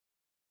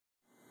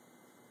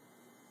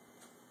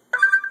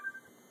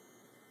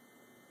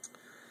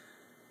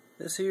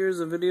This here is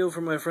a video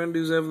from my friend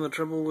who's having the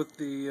trouble with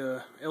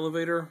the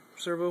elevator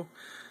servo.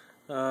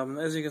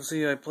 As you can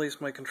see, I placed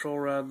my control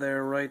rod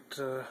there right,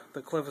 the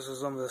clevis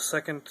is on the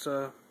second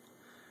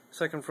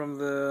from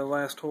the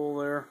last hole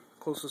there,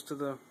 closest to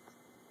the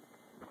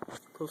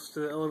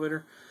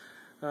elevator.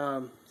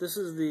 This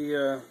is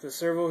the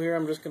servo here.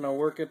 I'm just going to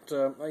work it.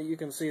 You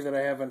can see that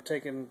I haven't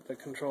taken the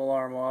control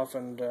arm off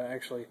and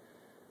actually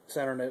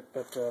centered it,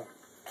 but got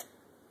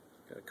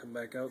to come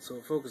back out so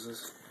it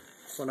focuses.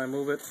 When I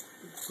move it,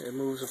 it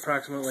moves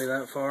approximately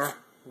that far,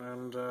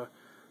 and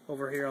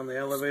over here on the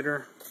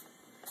elevator,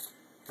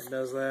 it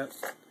does that.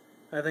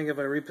 I think if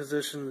I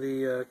reposition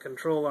the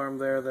control arm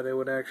there, that it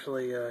would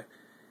actually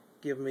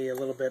give me a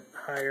little bit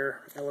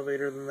higher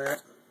elevator than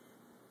that.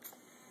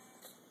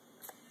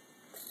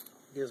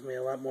 Gives me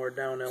a lot more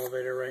down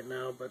elevator right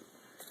now, but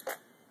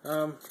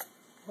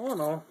all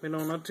in all,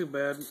 not too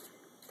bad.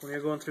 When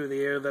you're going through the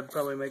air, that'd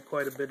probably make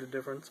quite a bit of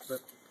difference, but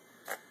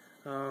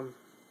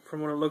from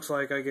what it looks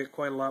like, I get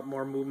quite a lot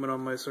more movement on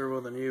my servo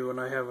than you, and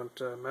I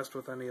haven't messed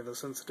with any of the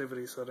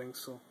sensitivity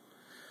settings,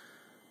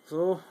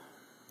 so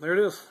there it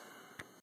is.